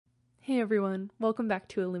Hey everyone, welcome back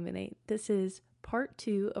to Illuminate. This is part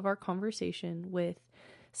 2 of our conversation with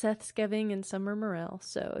Seth Skeving and Summer Morell.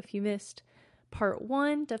 So if you missed part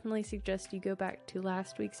 1, definitely suggest you go back to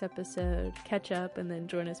last week's episode, catch up, and then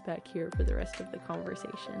join us back here for the rest of the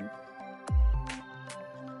conversation.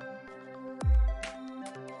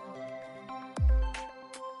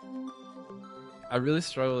 I really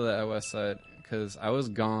struggled at Westside because I was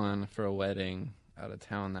gone for a wedding out of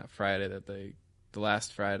town that Friday the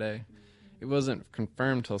last Friday. It wasn't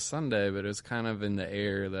confirmed till Sunday, but it was kind of in the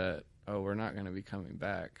air that, we're not going to be coming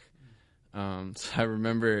back. So I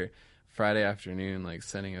remember Friday afternoon,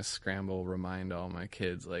 sending a scramble remind all my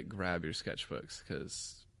kids, grab your sketchbooks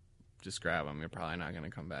because just grab them. You're probably not going to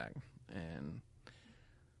come back. And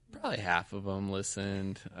probably half of them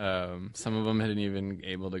listened. Some of them hadn't even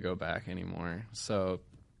able to go back anymore. So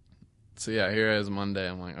yeah, here is Monday.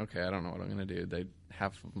 I'm like, okay, I don't know what I'm going to do. They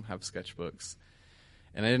half of them have sketchbooks.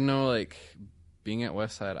 And I didn't know, being at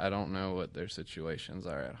Westside, I don't know what their situations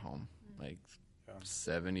are at home.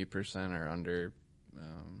 70% are under,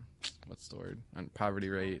 what's the word, poverty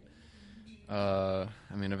rate. I've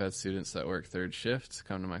had students that work third shift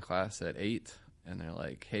come to my class at 8, and they're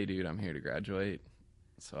like, hey, dude, I'm here to graduate.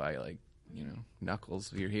 So I,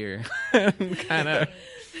 Knuckles, you're here, kind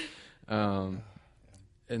of.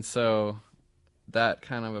 And so that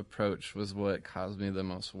kind of approach was what caused me the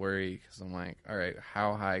most worry, because I'm like, all right,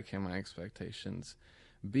 how high can my expectations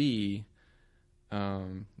be,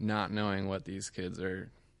 not knowing what these kids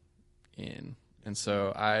are in? And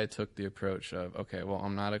so I took the approach of, okay, well,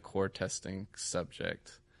 I'm not a core testing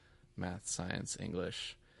subject, math, science,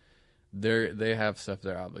 English. They have stuff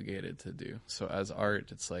they're obligated to do. So as art,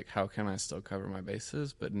 it's like, how can I still cover my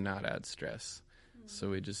bases but not add stress? Mm-hmm. So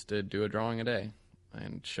we just did do a drawing a day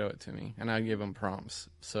and show it to me. And I give them prompts.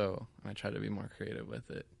 So I try to be more creative with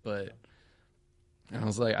it. But I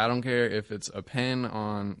was like, I don't care if it's a pen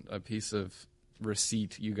on a piece of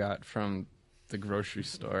receipt you got from the grocery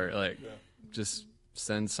store. Just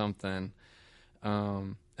send something.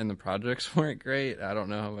 And the projects weren't great. I don't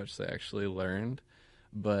know how much they actually learned.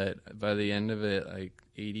 But by the end of it,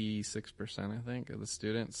 86%, I think, of the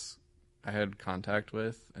students I had contact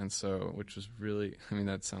with, and so, which was really,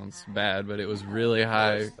 that sounds bad, but it was really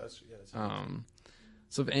high.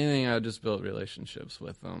 So if anything, I just built relationships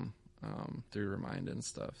with them through Remind and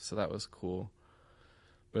stuff, so that was cool.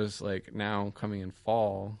 But it's now coming in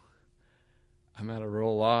fall, I'm at a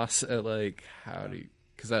real loss at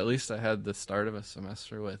because at least I had the start of a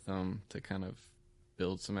semester with them to kind of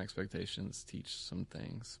build some expectations, teach some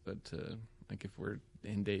things, but to, if we're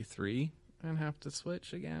in day 3 and have to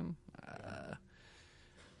switch again, I'm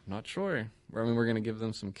not sure. We're going to give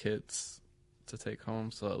them some kits to take home,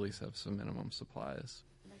 so they'll at least have some minimum supplies.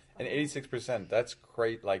 And 86%, that's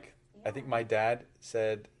great. I think my dad's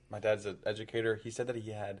an educator. He said that he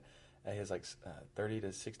has 30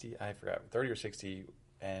 to 60, I forgot, 30 or 60,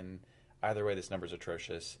 and either way, this number's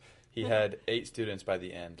atrocious. He had 8 students by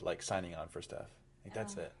the end, signing on for stuff.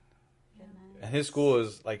 That's it. Goodness. And his school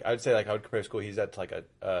is I would say I would compare school. He's at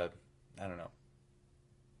I don't know.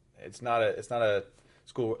 It's not a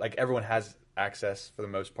school everyone has access for the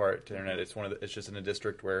most part to internet. It's just in a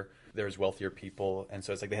district where there's wealthier people, and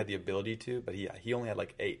so it's they had the ability to, but he only had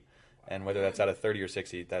 8. And whether that's out of 30 or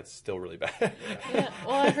 60, that's still really bad. Yeah.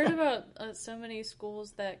 Well, I heard about so many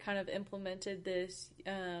schools that kind of implemented this.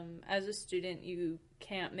 As a student, you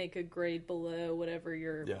can't make a grade below whatever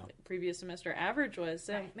your previous semester average was.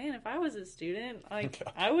 So, man, if I was a student,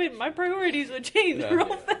 my priorities would change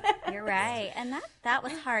real fast. You're right. And that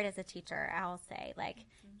was hard as a teacher, I will say.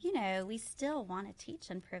 We still want to teach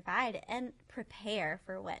and provide and prepare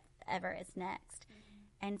for whatever is next.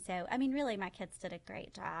 And so, really, my kids did a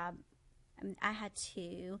great job. I had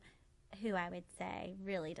 2 who I would say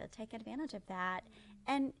really did take advantage of that.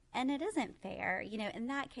 And it isn't fair. In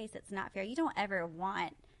that case, it's not fair. You don't ever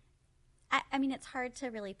want... it's hard to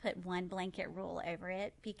really put one blanket rule over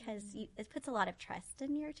it because it puts a lot of trust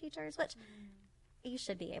in your teachers, which you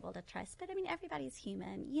should be able to trust. But, everybody's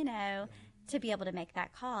human, to be able to make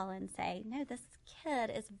that call and say, no, this kid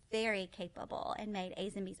is very capable and made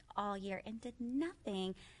A's and B's all year and did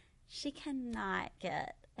nothing. She cannot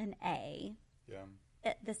get an A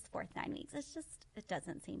this 4th 9 weeks. It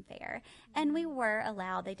doesn't seem fair. And we were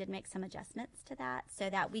allowed, they did make some adjustments to that so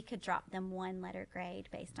that we could drop them 1 letter grade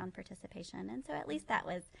based on participation. And so at least that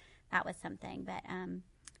was something. But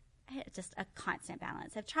just a constant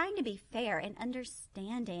balance of trying to be fair and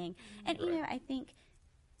understanding. And, I think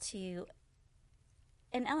in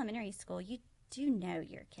elementary school, you do know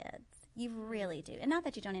your kids. You really do. And not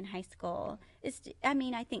that you don't in high school.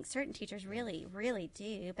 I think certain teachers really, really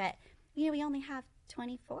do. But, we only have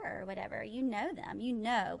 24 or whatever. You know them. You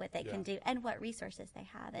know what they can do and what resources they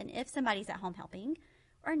have. And if somebody's at home helping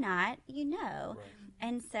or not, you know. Right.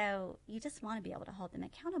 And so you just want to be able to hold them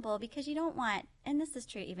accountable, because you don't want, and this is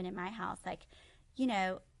true even in my house, like, you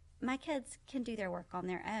know, my kids can do their work on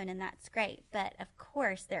their own, and that's great. But of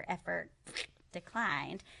course, their effort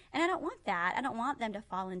declined. And I don't want that. I don't want them to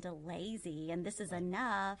fall into lazy and this is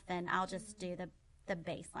enough and I'll just do the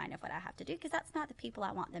baseline of what I have to do, because that's not the people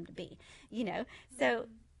I want them to be, you know.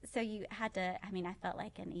 So you had to, I mean, I felt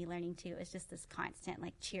like in e-learning too, it was just this constant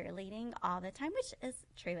like cheerleading all the time, which is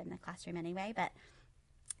true in the classroom anyway. But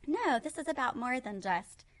no, this is about more than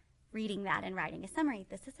just reading that and writing a summary.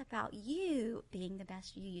 This is about you being the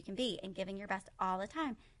best you can be and giving your best all the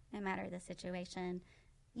time, no matter the situation.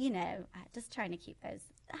 You know, just trying to keep those,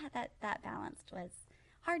 that balanced was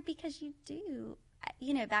hard, because you do,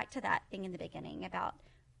 you know, back to that thing in the beginning about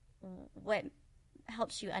what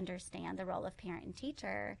helps you understand the role of parent and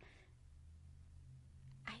teacher.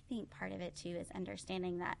 I think part of it too is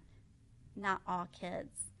understanding that not all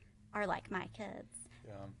kids are like my kids.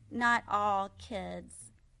 Yeah. Not all kids,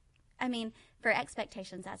 I mean, for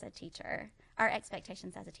expectations as a teacher, our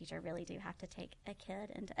expectations as a teacher really do have to take a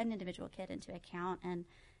kid and an individual kid into account. And,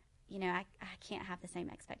 you know, I can't have the same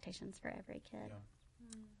expectations for every kid.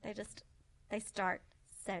 Yeah. They start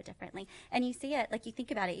so differently. And you see it, like you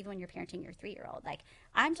think about it even when you're parenting your 3-year-old. Like,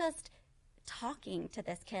 I'm just talking to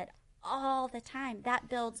this kid all the time. That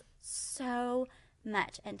builds so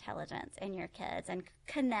much intelligence in your kids and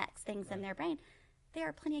connects things in their brain. There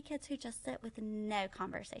are plenty of kids who just sit with no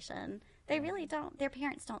conversation. They really don't, their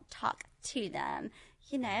parents don't talk to them.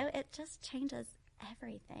 You know, it just changes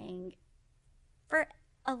everything for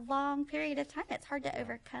a long period of time. It's hard to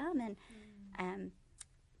overcome. And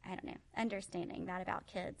I don't know, understanding that about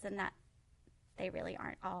kids, and that they really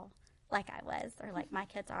aren't all like I was, or like my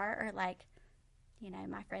kids are, or like, you know,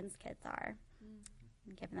 my friends' kids are.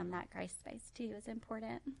 And giving them that grace space too is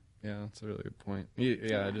important. Yeah, that's a really good point.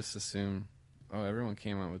 Yeah, I just assume, everyone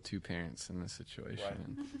came out with 2 parents in this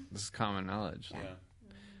situation. Right. This is common knowledge. Yeah.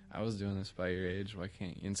 I was doing this by your age. Why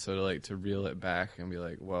can't you? And so to reel it back and be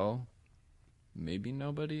like, well, maybe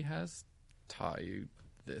nobody has taught you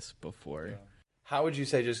this before. Yeah. How would you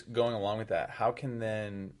say, just going along with that, how can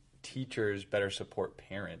then teachers better support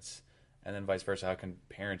parents? And then vice versa, how can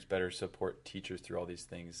parents better support teachers through all these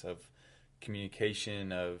things of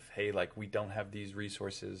communication, of, hey, like, we don't have these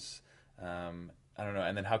resources. I don't know.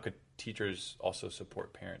 And then how could teachers also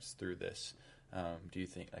support parents through this? Do you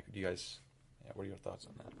think, like, do you guys, what are your thoughts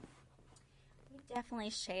on that? We definitely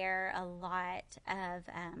share a lot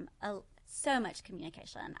of, so much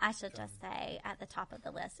communication. I should just say at the top of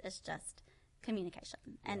the list is just communication.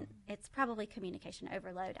 And it's probably communication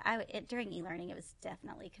overload. During e-learning, it was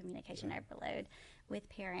definitely communication overload with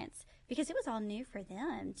parents, because it was all new for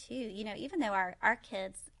them too. You know, even though our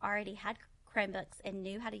kids already had Chromebooks and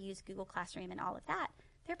knew how to use Google Classroom and all of that,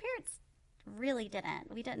 their parents really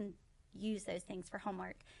didn't. We didn't use those things for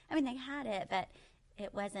homework. I mean, they had it, but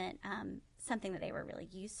it wasn't something that they were really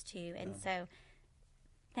used to. And so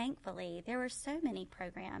thankfully, there were so many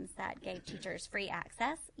programs that gave teachers free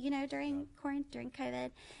access, you know, during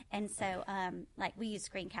COVID. And so, like, we use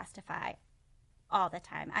Screencastify all the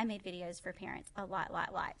time. I made videos for parents a lot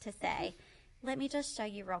to say, let me just show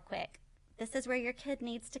you real quick. This is where your kid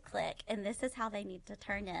needs to click, and this is how they need to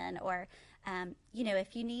turn in. Or, you know,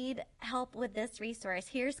 if you need help with this resource,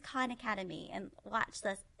 here's Khan Academy, and watch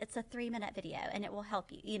this. It's a 3-minute video, and it will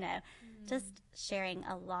help you, you know. Just sharing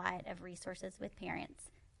a lot of resources with parents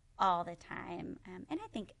all the time. And I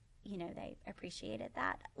think, you know, they appreciated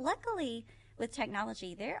that. Luckily, with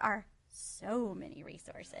technology, there are so many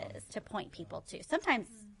resources to point people to. Sometimes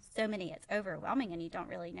so many it's overwhelming and you don't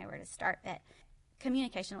really know where to start. But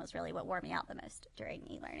communication was really what wore me out the most during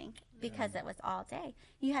e-learning, because it was all day.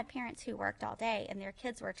 You had parents who worked all day and their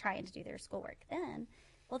kids were trying to do their schoolwork then.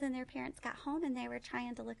 Well, then their parents got home and they were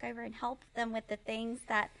trying to look over and help them with the things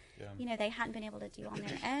that, you know, they hadn't been able to do on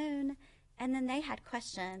their own. And then they had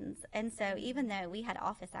questions. And so even though we had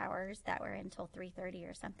office hours that were until 3:30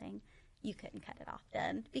 or something, you couldn't cut it off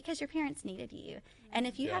then, because your parents needed you. And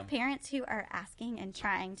if you have parents who are asking and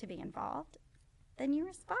trying to be involved, then you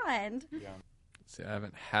respond. Yeah. See, I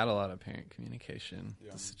haven't had a lot of parent communication.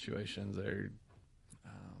 The situations are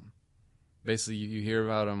basically you hear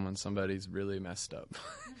about them when somebody's really messed up.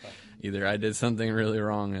 Either I did something really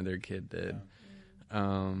wrong or their kid did.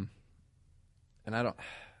 And I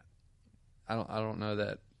don't know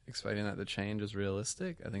that expecting that to change is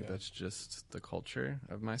realistic. I think that's just the culture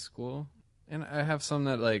of my school. And I have some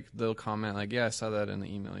that, like, they'll comment, like, yeah, I saw that in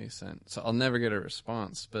the email you sent. So I'll never get a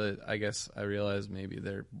response, but I guess I realize maybe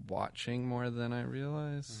they're watching more than I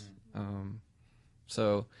realize.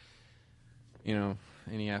 So, you know,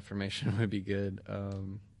 any affirmation would be good.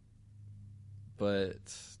 But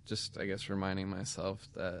just, I guess, reminding myself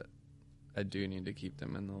that I do need to keep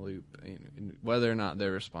them in the loop, whether or not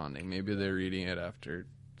they're responding. Maybe they're reading it after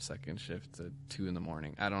second shift at 2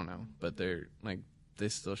 a.m. I don't know, but they're, like, they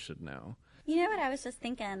still should know. You know what I was just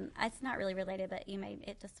thinking? It's not really related, but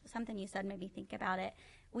something you said made me think about it.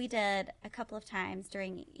 We did a couple of times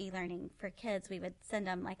during e-learning for kids. We would send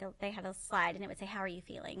them they had a slide and it would say, "How are you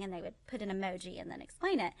feeling?" And they would put an emoji and then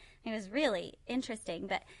explain it. And it was really interesting.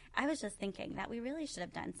 But I was just thinking that we really should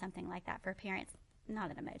have done something like that for parents. Not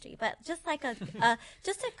an emoji, but just like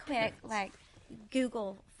just a quick like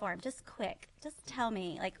Google form. Just tell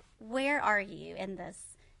me, like, where are you in this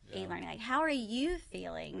e-learning? Like, how are you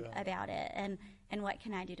feeling about it, and what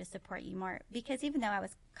can I do to support you more? Because even though I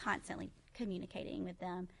was constantly communicating with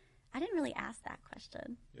them, I didn't really ask that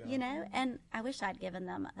question, you know, and I wish I'd given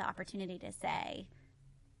them the opportunity to say.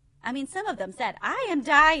 I mean, some of them said, "I am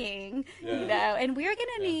dying," you know, and we're going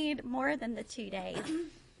to need more than the 2 days,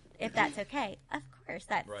 if that's okay. Of course,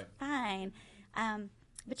 that's fine.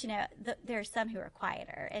 But, you know, there are some who are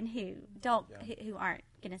quieter and who aren't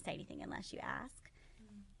going to say anything unless you ask.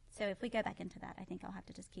 So if we go back into that, I think I'll have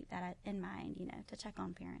to just keep that in mind, you know, to check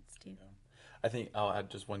on parents too. Yeah. I think I'll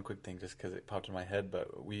add just one quick thing just because it popped in my head,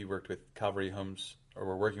 but we worked with Calvary Homes, or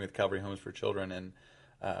we're working with Calvary Homes for Children, and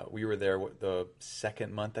we were there the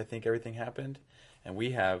second month, I think, everything happened. And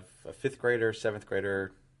we have a 5th grader, 7th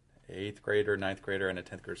grader, 8th grader, 9th grader, and a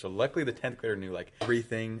 10th grader. So luckily the 10th grader knew, like,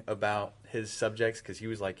 everything about his subjects because he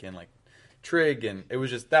was, like, in, like, trig, and it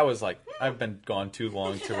was just, that was, like, I've been gone too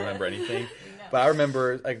long to remember anything. But I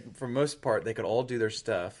remember, like, for most part, they could all do their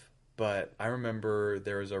stuff. But I remember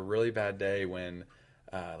there was a really bad day when,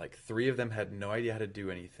 like, 3 of them had no idea how to do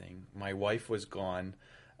anything. My wife was gone.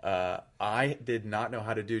 I did not know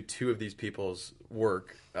how to do 2 of these people's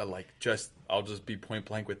work. I'll just be point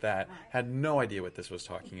blank with that. Had no idea what this was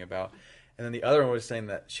talking about. And then the other one was saying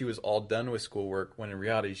that she was all done with schoolwork, when in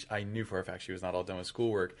reality, I knew for a fact she was not all done with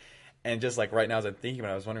schoolwork. And just like right now, as I'm thinking about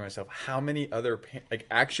it, I was wondering to myself, how many other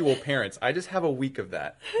actual parents? I just have a week of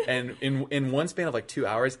that, and in one span of like 2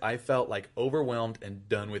 hours, I felt like overwhelmed and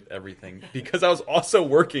done with everything because I was also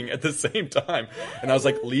working at the same time, and I was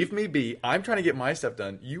like, leave me be. I'm trying to get my stuff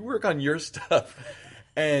done. You work on your stuff,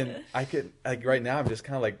 and I could like right now, I'm just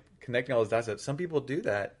kind of like connecting all those dots. That some people do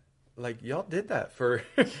that. Like, y'all did that for,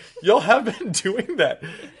 y'all have been doing that,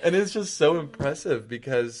 and it's just so impressive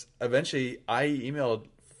because eventually I emailed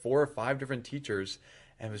 4 or 5 different teachers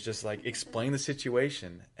and was just like, explain the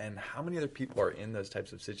situation and how many other people are in those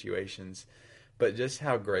types of situations. But just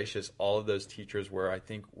how gracious all of those teachers were, I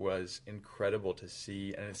think, was incredible to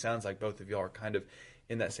see. And it sounds like both of y'all are kind of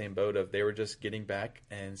in that same boat of they were just getting back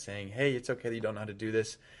and saying, hey, it's okay that you don't know how to do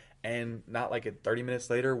this. And not like 30 minutes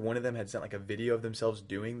later, one of them had sent like a video of themselves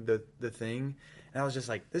doing the thing. And I was just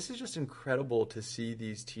like, this is just incredible to see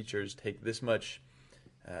these teachers take this much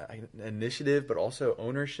initiative, but also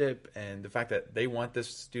ownership, and the fact that they want this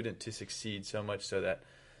student to succeed so much so that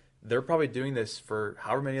they're probably doing this for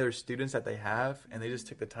however many other students that they have, and they just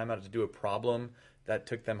took the time out to do a problem that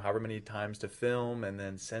took them however many times to film and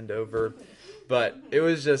then send over. But it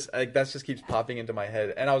was just like, that just keeps popping into my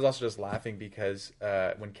head. And I was also just laughing because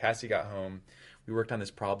when Cassie got home, we worked on this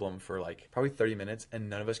problem for like probably 30 minutes and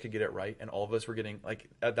none of us could get it right. And all of us were getting like,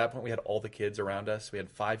 at that point we had all the kids around us. We had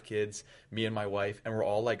 5 kids, me and my wife, and we're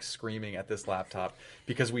all like screaming at this laptop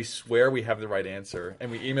because we swear we have the right answer. And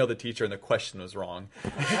we emailed the teacher and the question was wrong.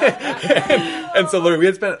 and so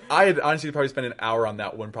literally I had honestly probably spent an hour on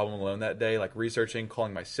that one problem alone that day, like researching,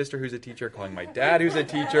 calling my sister who's a teacher, calling my dad who's a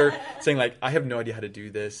teacher, saying like, I have no idea how to do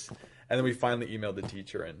this. And then we finally emailed the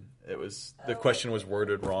teacher, and the question was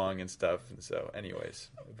worded wrong and stuff. And so, anyways,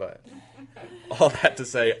 but all that to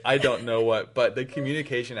say, I don't know what, but the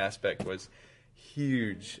communication aspect was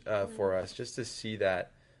huge for us, just to see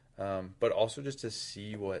that, but also just to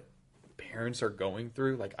see what parents are going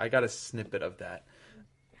through. Like, I got a snippet of that.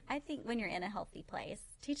 I think when you're in a healthy place,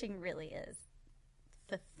 teaching really is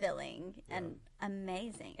fulfilling and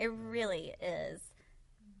amazing. It really is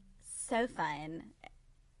so fun.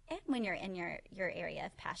 And when you're in your area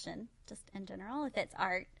of passion, just in general, if it's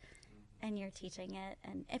art and you're teaching it,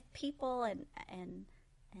 and if people and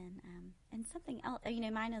something else, you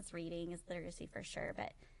know, mine is reading, is literacy for sure,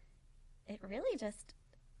 but it really just,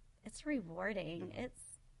 it's rewarding.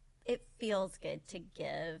 It feels good to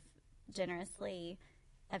give generously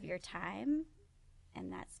of your time in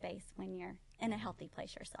that space when you're in a healthy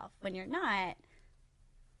place yourself. When you're not,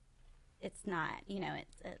 it's not,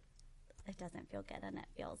 it doesn't feel good, and it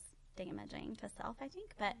feels damaging to self, I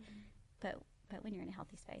think. But when you're in a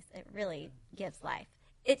healthy space, it really gives life.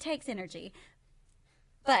 It takes energy,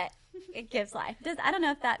 but it gives life. I don't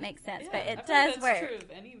know if that makes sense, but it does work. That's true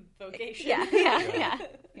of any vocation. Yeah.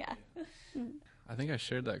 I think I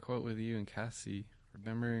shared that quote with you and Cassie.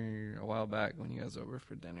 Remember a while back when you guys were over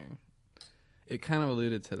for dinner? It kind of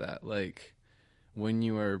alluded to that. Like, when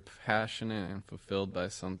you are passionate and fulfilled by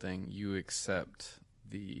something, you accept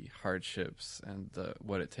the hardships and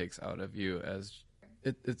what it takes out of you as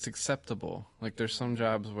it's acceptable. Like, there's some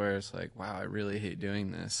jobs where it's like, wow, I really hate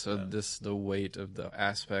doing this. So the weight of the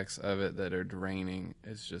aspects of it that are draining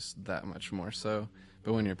is just that much more so.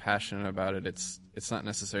 But when you're passionate about it, it's not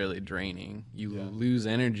necessarily draining. You lose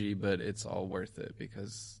energy, but it's all worth it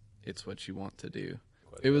because it's what you want to do.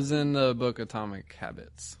 It was in the book Atomic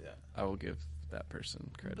Habits. Yeah. I will give that person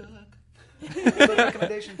credit. Book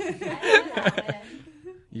recommendation.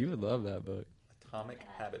 You would love that book. Atomic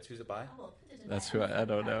Habits. Who's it by? That's who I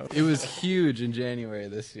don't know. It was huge in January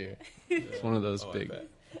this year. It's one of those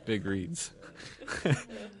big reads.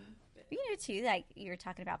 Too, like you were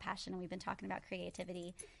talking about passion, and we've been talking about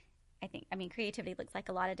creativity. Creativity looks like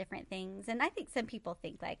a lot of different things, and I think some people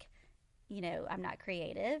think like, I'm not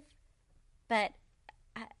creative, but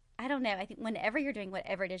I don't know. I think whenever you're doing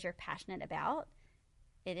whatever it is you're passionate about,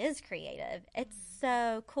 it is creative. It's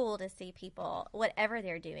so cool to see people, whatever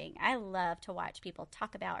they're doing. I love to watch people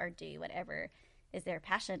talk about or do whatever is their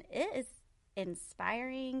passion. It is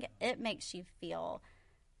inspiring. It makes you feel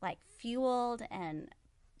like fueled and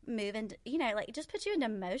moving, it just puts you into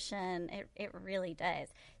motion. It really does.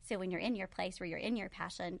 So when you're in your place where you're in your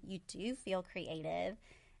passion, you do feel creative.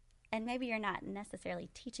 And maybe you're not necessarily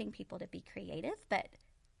teaching people to be creative, but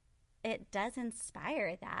it does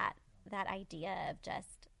inspire that idea of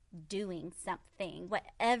just doing something,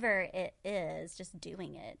 whatever it is, just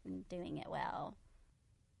doing it and doing it well.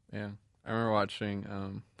 Yeah. I remember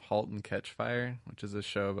watching Halt and Catch Fire, which is a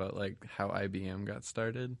show about like how IBM got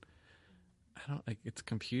started. It's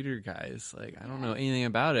computer guys. Like, I don't know anything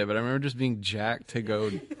about it, but I remember just being jacked to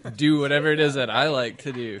go do whatever it is that I like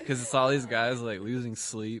to do. Because it's all these guys, like, losing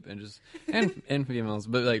sleep and females,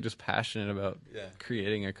 but, like, just passionate about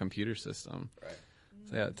creating a computer system. Right.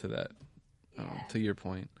 So, to that, to your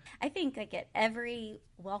point. I think, like, at every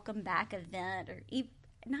welcome back event,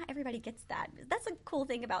 not everybody gets that. That's a cool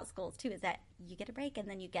thing about schools, too, is that you get a break and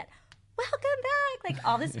then you get, welcome back! Like,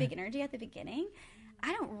 all this big energy at the beginning.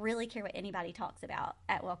 I don't really care what anybody talks about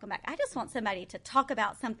at Welcome Back. I just want somebody to talk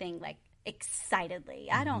about something like excitedly.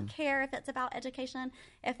 I don't care if it's about education.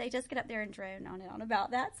 If they just get up there and drone on and on about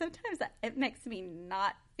that, sometimes it makes me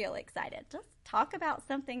not feel excited. Just talk about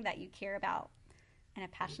something that you care about in a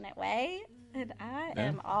passionate way, and I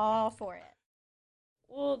am all for it.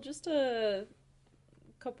 Well, just a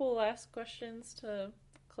couple last questions to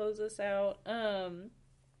close us out.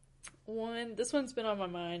 This one's been on my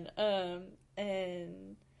mind.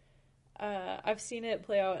 And I've seen it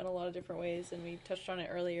play out in a lot of different ways, and we touched on it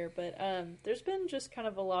earlier, but there's been just kind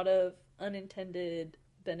of a lot of unintended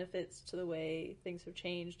benefits to the way things have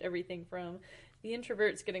changed. Everything from the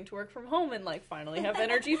introverts getting to work from home and, like, finally have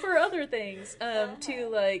energy for other things, to,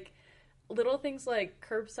 like, little things like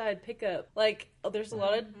curbside pickup. Like, there's a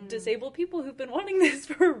lot of disabled people who've been wanting this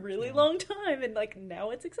for a really long time, and, like,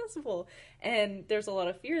 now it's accessible. And there's a lot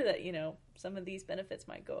of fear that, some of these benefits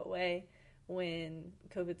might go away when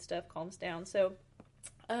COVID stuff calms down. So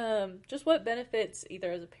just what benefits,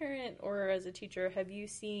 either as a parent or as a teacher, have you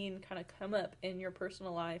seen kind of come up in your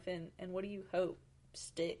personal life, and what do you hope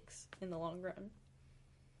sticks in the long run?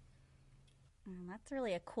 That's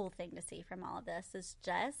really a cool thing to see from all of this, is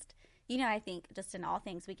just, I think just in all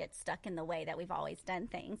things we get stuck in the way that we've always done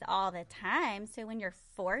things all the time. So when you're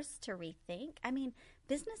forced to rethink,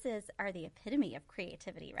 businesses are the epitome of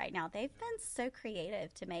creativity right now. They've been so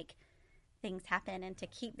creative to make things happen and to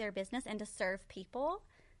keep their business and to serve people.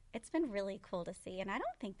 It's been really cool to see, and I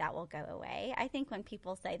don't think that will go away. I think when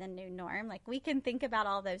people say the new norm, like, we can think about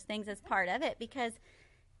all those things as part of it because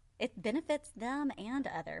it benefits them and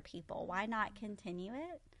other people. Why not continue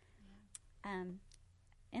it?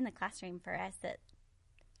 In the classroom for us,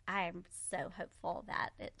 I'm so hopeful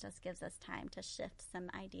that it just gives us time to shift some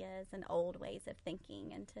ideas and old ways of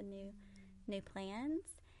thinking into new plans.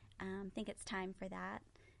 I think it's time for that.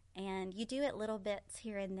 And you do it little bits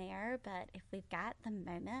here and there, but if we've got the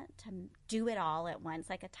moment to do it all at once,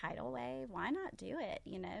 like a tidal wave, why not do it?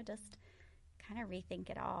 Just kind of rethink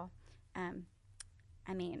it all.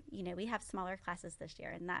 We have smaller classes this year,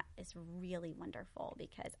 and that is really wonderful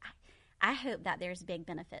because I hope that there's big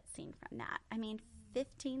benefits seen from that. I mean,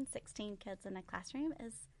 15, 16 kids in a classroom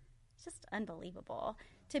is just unbelievable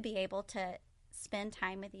to be able to spend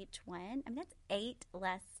time with each one. I mean, that's 8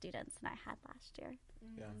 less students than I had last year.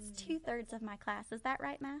 Yeah. It's 2/3 of my class. Is that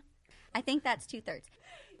right, Matt? I think that's 2/3.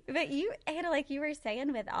 But you, Hannah, like you were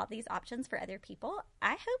saying, with all these options for other people,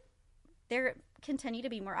 I hope there continue to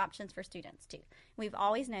be more options for students too. We've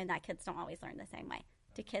always known that kids don't always learn the same way.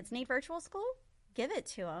 Do kids need virtual school? Give it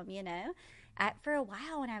to them, you know. For a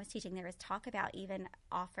while when I was teaching, there was talk about even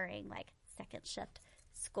offering like second shift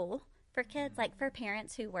school for kids, like for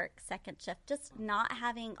parents who work second shift, just not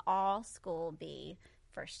having all school be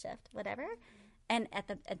first shift, whatever. And at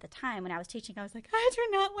the time when I was teaching, I was like, I do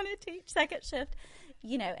not want to teach second shift,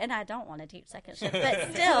 you know, and I don't want to teach second shift,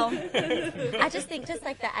 but still, I just think just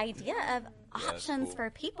like the idea of options cool. for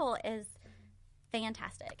people is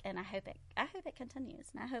fantastic, and I hope it continues,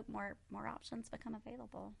 and I hope more options become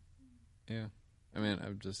available. Yeah. I mean,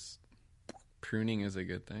 pruning is a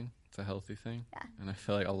good thing. It's a healthy thing. Yeah. And I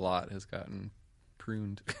feel like a lot has gotten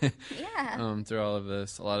pruned Yeah. through all of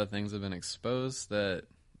this. A lot of things have been exposed that,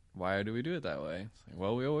 why do we do it that way? It's like,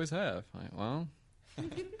 well, we always have. Like, well,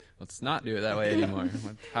 let's not do it that way anymore.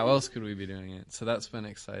 How else could we be doing it? So that's been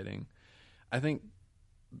exciting. I think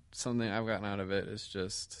something I've gotten out of it is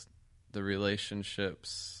just the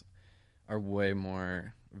relationships are way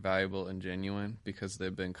more valuable and genuine because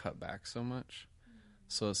they've been cut back so much.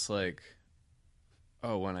 So it's like,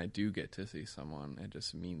 oh, when I do get to see someone, it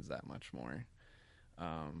just means that much more,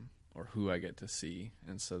 or who I get to see.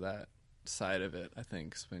 And so that side of it, I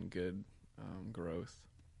think, has been good growth.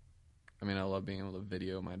 I mean, I love being able to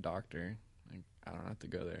video my doctor. Like, I don't have to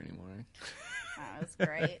go there anymore. That was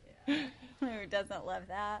great. Who doesn't love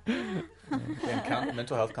that? And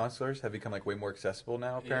mental health counselors have become like way more accessible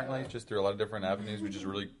now, apparently, just through a lot of different avenues, which is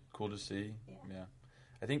really cool to see. Yeah.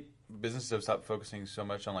 I think businesses have stopped focusing so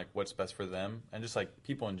much on like what's best for them, and just like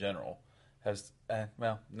people in general has,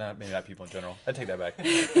 maybe not people in general. I take that back.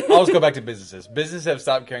 I'll just go back to businesses. Businesses have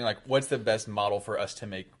stopped caring like what's the best model for us to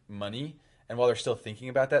make money, and while they're still thinking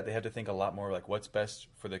about that, they have to think a lot more like what's best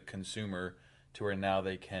for the consumer, to where now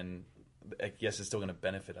they can, yes, it's still going to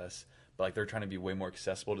benefit us, but like they're trying to be way more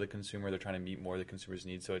accessible to the consumer. They're trying to meet more of the consumer's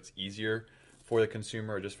needs, so it's easier for the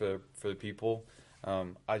consumer or just for the people.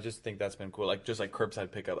 I just think that's been cool. Like just like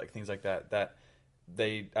curbside pickup, like things like that. That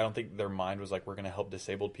I don't think their mind was like, we're going to help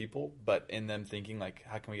disabled people, but in them thinking like,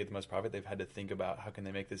 how can we get the most profit? They've had to think about how can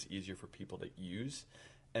they make this easier for people to use,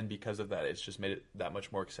 and because of that, it's just made it that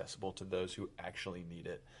much more accessible to those who actually need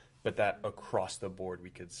it. But that across the board,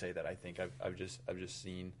 we could say that I think I've just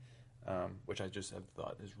seen, which I just have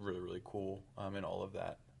thought is really, really cool in all of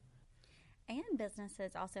that. And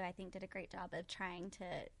businesses also, I think, did a great job of trying to,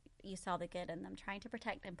 you saw the good in them, trying to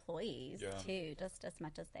protect employees too, just as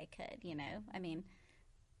much as they could, you know? I mean,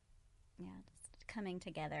 yeah, just coming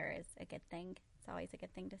together is a good thing. It's always a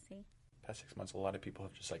good thing to see. Past 6 months, a lot of people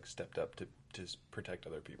have just like stepped up to protect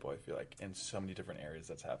other people. I feel like in so many different areas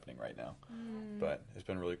that's happening right now. But it's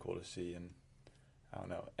been really cool to see. And I don't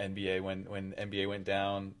know, NBA, when NBA went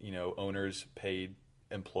down, you know, owners paid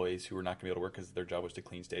employees who were not going to be able to work because their job was to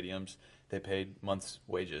clean stadiums. They paid months'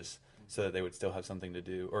 wages so that they would still have something to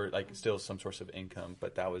do, or like still some source of income.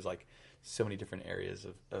 But that was like so many different areas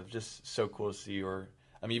of just so cool to see. Or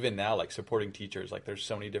I mean, even now, like supporting teachers, like there's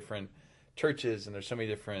so many different churches and there's so many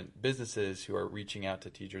different businesses who are reaching out to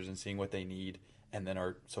teachers and seeing what they need and then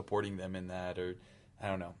are supporting them in that. Or I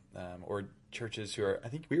don't know, or churches who are, I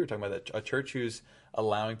think we were talking about that, a church who's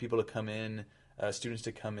allowing people to come in, students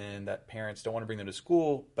to come in, that parents don't want to bring them to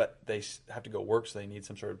school, but they have to go work, so they need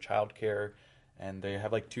some sort of childcare, and they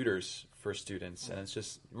have like tutors for students, and it's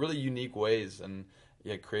just really unique ways. And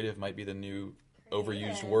yeah, creative might be the new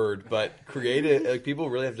overused word, but creative, like people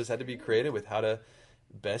really have just had to be creative with how to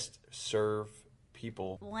best serve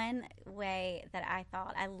people. One way that I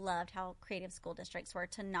thought I loved how creative school districts were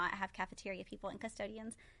to not have cafeteria people and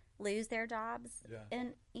custodians lose their jobs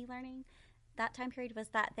in e-learning that time period was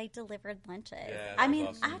that they delivered lunches. Yeah, I mean,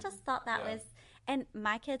 awesome. I just thought that was, and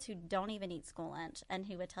my kids who don't even eat school lunch and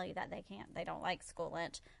who would tell you that they don't like school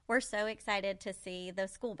lunch, were so excited to see the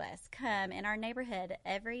school bus come in our neighborhood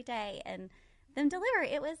every day and them deliver.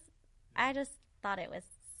 I just thought it was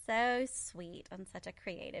so sweet and such a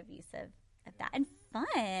creative use of that, and fun.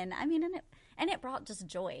 I mean, and it brought just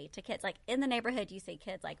joy to kids. Like in the neighborhood, you see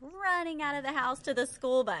kids like running out of the house to the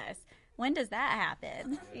school bus. When does that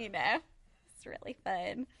happen? You know, it's really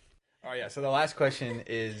fun. Oh yeah. So the last question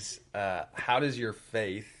is, how does your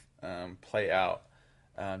faith play out,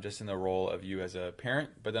 just in the role of you as a parent,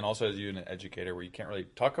 but then also as you an educator, where you can't really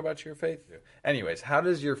talk about your faith? Anyways, how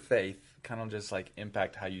does your faith kind of just like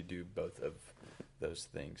impact how you do both of those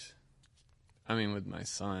things? I mean, with my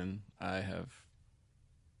son, I have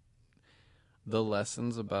the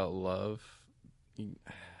lessons about love.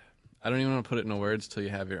 I don't even want to put it into words till you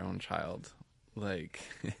have your own child. Like,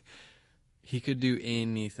 he could do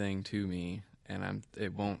anything to me, and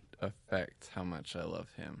it won't affect how much I love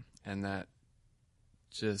him. And that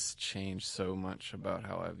just changed so much about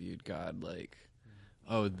how I viewed God. Like,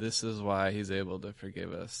 oh, this is why he's able to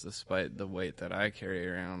forgive us despite the weight that I carry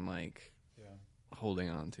around, like, holding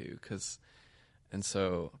on to. And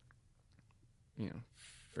so,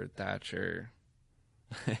 for Thatcher,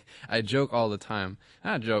 I joke all the time.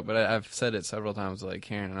 Not joke, but I've said it several times, like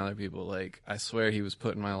Karen and other people, like, I swear he was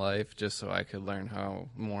put in my life just so I could learn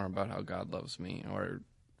more about how God loves me, or,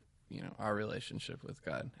 our relationship with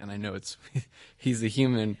God. And I know he's a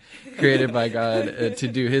human created by God to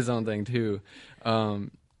do his own thing too.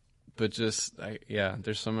 But just,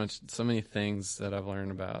 there's so many things that I've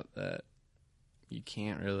learned about that you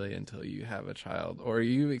can't really until you have a child or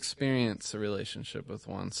you experience a relationship with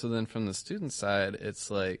one. So then from the student side, it's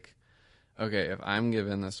like, okay, if I'm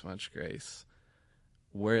given this much grace,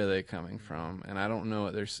 where are they coming from? And I don't know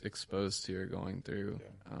what they're exposed to or going through.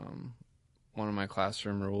 One of my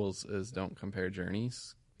classroom rules is don't compare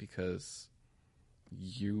journeys, because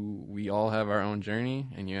we all have our own journey,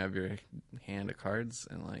 and you have your hand of cards,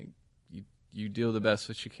 and like you deal the best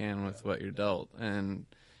that you can with what you're dealt, and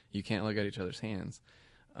you can't look at each other's hands.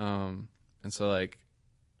 And so, like,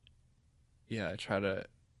 I try to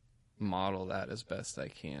model that as best I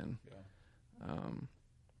can,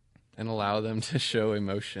 and allow them to show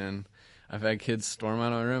emotion. I've had kids storm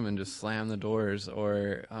out of a room and just slam the doors,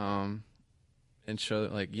 or and show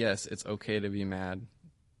that, like, yes, it's okay to be mad.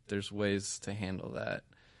 There's ways to handle that.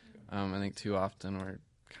 I think too often we're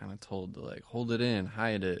kind of told to, like, hold it in,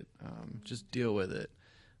 hide it, just deal with it.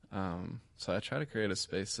 So I try to create a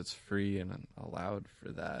space that's free and allowed for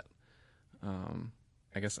that.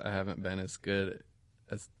 I guess I haven't been as good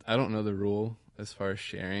as, I don't know the rule as far as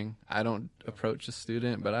sharing. I don't approach a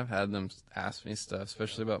student, but I've had them ask me stuff,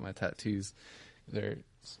 especially about my tattoos. They're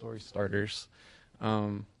story starters.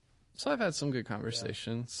 So I've had some good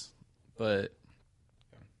conversations, but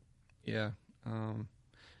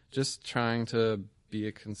just trying to be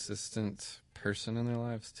a consistent person in their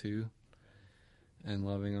lives too, and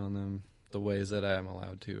loving on them the ways that I am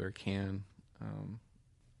allowed to or can.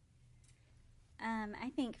 I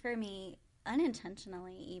think for me,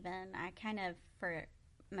 unintentionally even, I kind of, for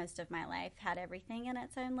most of my life, had everything in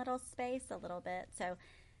its own little space a little bit. So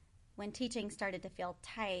when teaching started to feel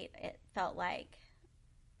tight, it felt like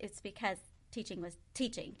it's because teaching was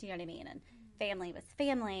teaching, do you know what I mean? And family was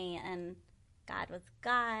family, and God was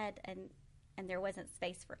God, and there wasn't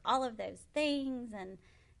space for all of those things, and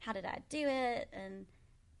how did I do it?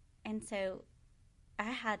 And so I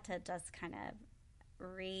had to just kind of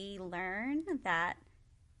relearn that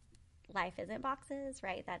life isn't boxes,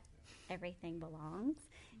 right? That everything belongs,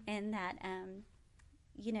 and that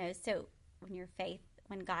so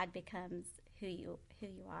when God becomes who you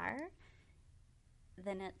are,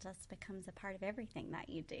 then it just becomes a part of everything that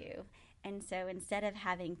you do. And so instead of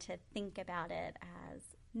having to think about it as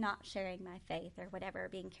not sharing my faith or whatever,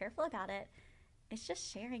 being careful about it, it's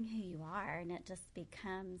just sharing who you are, and it just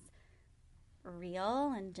becomes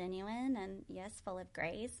real and genuine, and yes, full of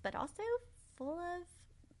grace, but also full of,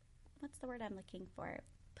 what's the word I'm looking for?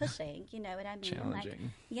 Pushing, you know what I mean?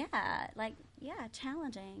 Challenging.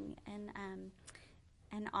 Challenging,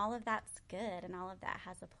 and all of that's good, and all of that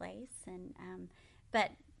has a place, and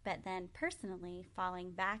but then personally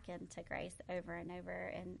falling back into grace over and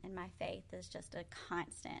over in my faith is just a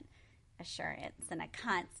constant assurance and a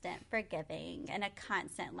constant forgiving and a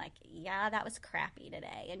constant, like, yeah, that was crappy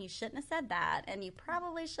today, and you shouldn't have said that, and you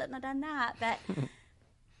probably shouldn't have done that, but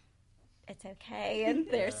it's okay, and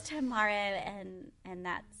there's tomorrow, and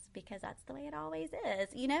that's because that's the way it always is,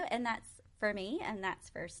 and that's for me, and that's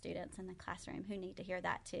for students in the classroom who need to hear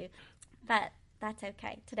that too. But that's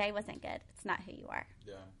okay. Today wasn't good. It's not who you are.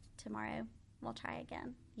 Yeah. Tomorrow we'll try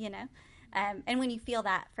again, and when you feel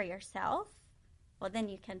that for yourself, well, then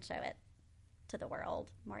you can show it to the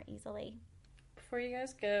world more easily. Before you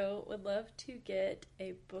guys go, would love to get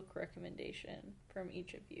a book recommendation from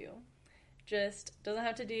each of you. Just doesn't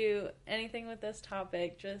have to do anything with this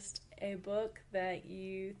topic, just a book that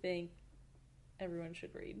you think everyone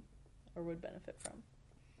should read or would benefit from.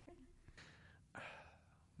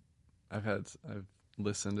 I've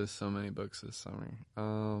listened to so many books this summer.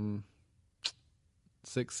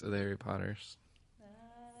 6 of the Harry Potters. So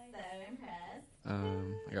impressed.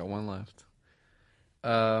 I got one left.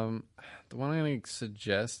 The one I'm going to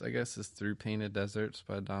suggest, I guess, is Through Painted Deserts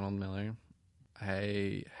by Donald Miller.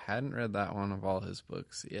 I hadn't read that one of all his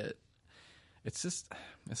books yet. It's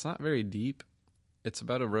not very deep. It's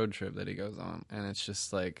about a road trip that he goes on, and it's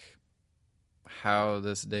just like how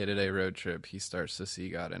this day-to-day road trip, he starts to see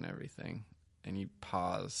God in everything, and you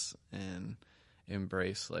pause and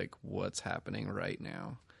embrace like what's happening right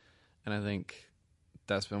now. And I think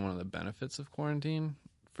that's been one of the benefits of quarantine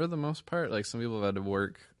for the most part. Like, some people have had to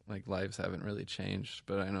work, like lives haven't really changed,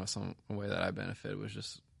 but I know some way that I benefited was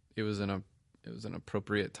just it was an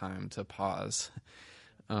appropriate time to pause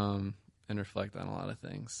and reflect on a lot of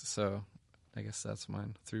things. So I guess that's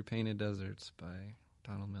mine. Through Painted Deserts by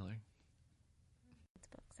Donald Miller.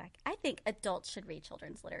 I think adults should read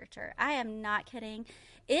children's literature. I am not kidding.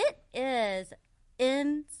 It is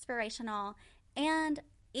inspirational, and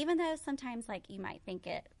even though sometimes like you might think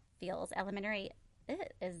it feels elementary,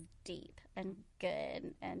 it is deep and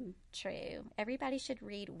good and true. Everybody should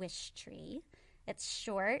read Wishtree. It's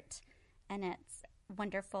short and it's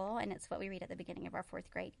wonderful, and it's what we read at the beginning of our 4th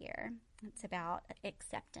grade year. It's about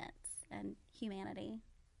acceptance and humanity,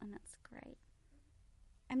 and that's great.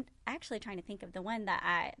 I'm actually trying to think of the one that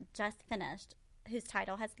I just finished, whose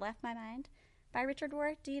title has left my mind, by Richard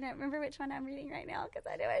Rohr. Do you remember which one I'm reading right now? Because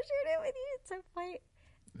I know I shared it with you at some point.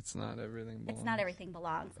 It's Not Everything Belongs. It's Not Everything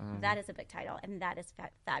Belongs. That is a book title, and that is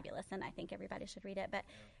fabulous, and I think everybody should read it. But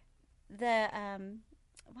the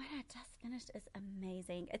what I just finished is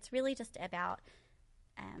amazing. It's really just about,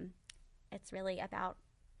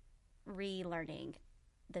 relearning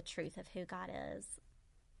the truth of who God is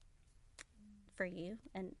for you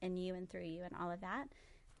and you and through you and all of that.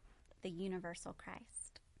 The Universal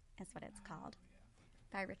Christ is what it's called,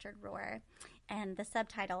 by Richard Rohr. And the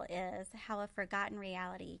subtitle is How a Forgotten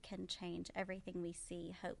Reality Can Change Everything We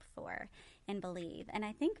See, Hope for, and Believe. And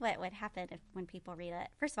I think what would happen when people read it,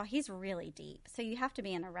 first of all, he's really deep. So you have to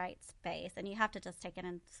be in the right space, and you have to just take it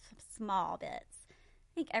in small bits.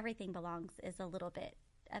 I think Everything Belongs is a little bit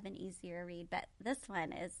of an easier read, but this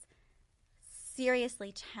one is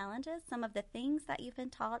seriously challenges some of the things that you've been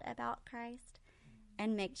taught about Christ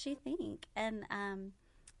and makes you think. And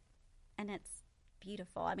it's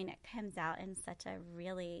beautiful. I mean, it comes out in such a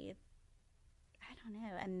really,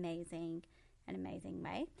 amazing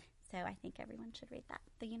way. So I think everyone should read that,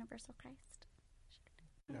 The Universal Christ.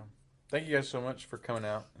 Yeah. Thank you guys so much for coming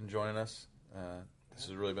out and joining us. This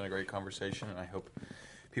has really been a great conversation, and I hope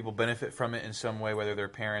people benefit from it in some way, whether they're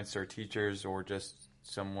parents or teachers or just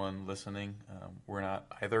someone listening. We're not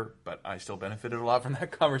either, but I still benefited a lot from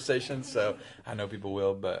that conversation, so I know people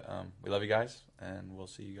will. But we love you guys, and we'll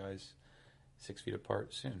see you guys 6 feet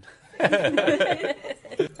apart soon.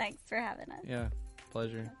 Thanks for having us. Yeah,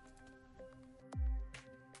 pleasure.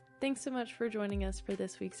 Thanks so much for joining us for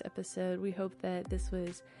this week's episode. We hope that this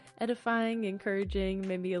was edifying, encouraging,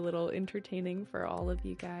 maybe a little entertaining for all of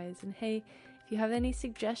you guys. And hey, if you have any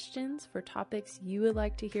suggestions for topics you would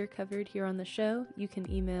like to hear covered here on the show, you can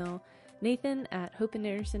email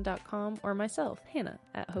Nathan@hopeandanderson.com or myself,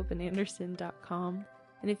 Hannah@hopeandanderson.com.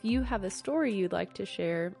 And if you have a story you'd like to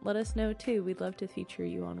share, let us know too. We'd love to feature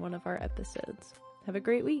you on one of our episodes. Have a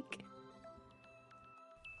great week.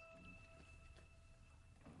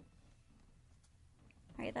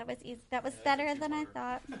 All right, that was easy. That was better than I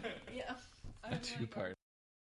thought. Yeah. A 2-part.